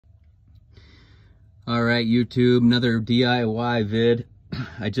All right, YouTube, another DIY vid.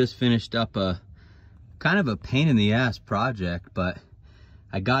 I just finished up a kind of a pain in the ass project, but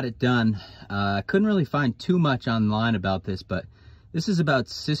I got it done. I couldn't really find too much online about this, but this is about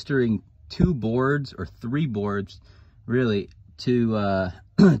sistering 2 boards or 3 boards really to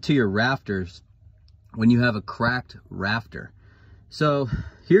to your rafters when you have a cracked rafter. So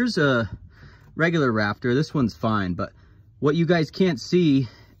here's a regular rafter. This one's fine, but what you guys can't see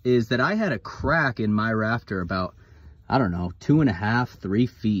is that I had a crack in my rafter about, I don't know, 2.5, 3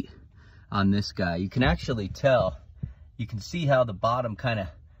 feet on this guy. You can actually tell, you can see how the bottom kind of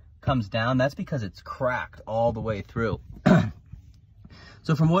comes down. That's because it's cracked all the way through.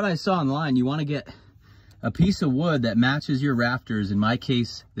 So from what I saw online, you want to get a piece of wood that matches your rafters. In my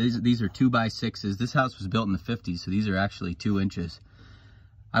case, these are 2x6s. This house was built in the 50s, so these are actually 2 inches.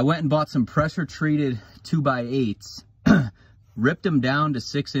 I went and bought some pressure treated 2x8s. Ripped them down to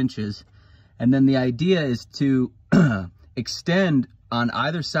 6 inches, and then the idea is to extend on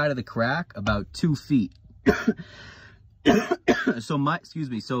either side of the crack about 2 feet.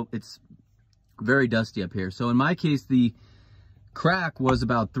 So it's very dusty up here. So in my case, the crack was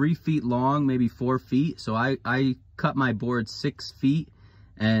about 3 feet long, maybe 4 feet. So I cut my board 6 feet,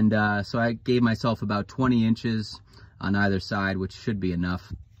 and so I gave myself about 20 inches on either side, which should be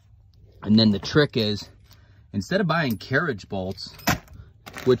enough. And then the trick is, instead of buying carriage bolts,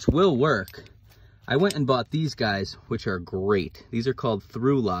 which will work, I went and bought these guys, which are great. These are called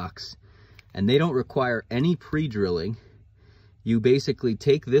thru-locks, and they don't require any pre-drilling. You basically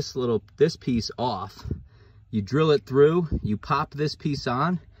take this piece off, you drill it through, you pop this piece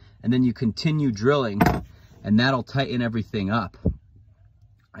on, and then you continue drilling, and that'll tighten everything up.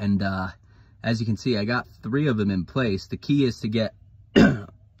 And as you can see, I got 3 of them in place. The key is to get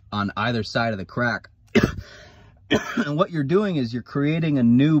on either side of the crack. And what you're doing is you're creating a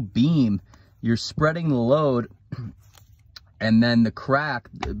new beam. You're spreading the load, and then the crack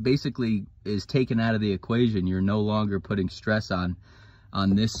basically is taken out of the equation. You're no longer putting stress on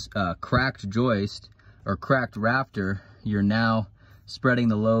this cracked joist or cracked rafter. You're now spreading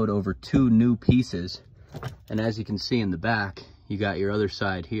the load over 2 new pieces. And as you can see in the back, you got your other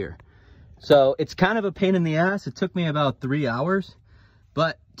side here. So it's kind of a pain in the ass. It took me about 3 hours.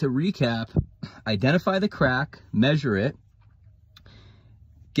 But to recap, identify the crack, measure it,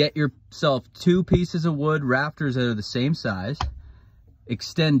 get yourself 2 pieces of wood, rafters that are the same size,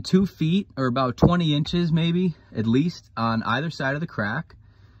 extend 2 feet or about 20 inches maybe, at least, on either side of the crack.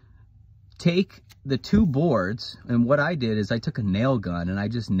 Take the 2 boards, and what I did is I took a nail gun and I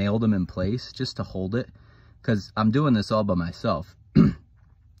just nailed them in place just to hold it, because I'm doing this all by myself.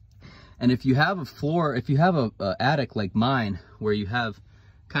 And if you have a floor, if you have a attic like mine where you have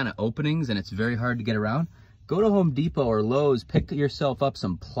kind of openings and it's very hard to get around, go to Home Depot or Lowe's, pick yourself up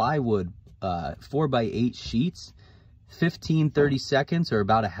some plywood 4x8 sheets, 15-30 seconds or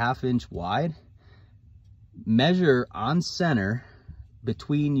about a 1/2 inch wide. Measure on center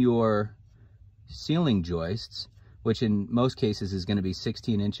between your ceiling joists, which in most cases is going to be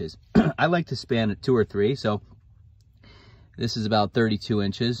 16 inches. I like to span it 2 or 3, so this is about 32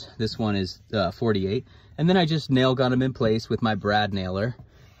 inches. This one is 48. And then I just nail gun them in place with my brad nailer.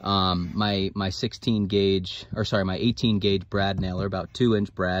 My 16 gauge, or sorry, my 18 gauge brad nailer, about 2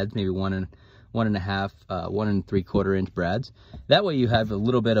 inch brads, maybe 1 1.5, 1 3/4 inch brads. That way you have a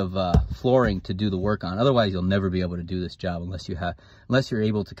little bit of flooring to do the work on. Otherwise, you'll never be able to do this job unless you're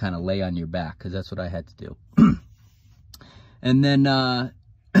able to kind of lay on your back, because that's what I had to do. And then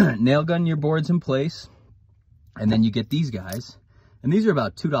nail gun your boards in place. And then you get these guys, and these are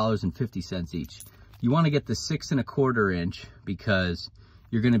about $2.50 each. You want to get the 6 1/4 inch because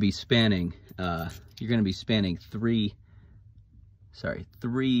you're going to be spanning 3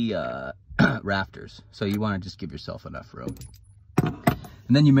 rafters. So you want to just give yourself enough room. And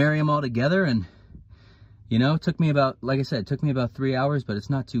then you marry them all together, and you know, it took me about, like I said, it took me about 3 hours, but it's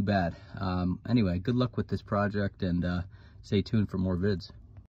not too bad. Anyway, good luck with this project, and stay tuned for more vids.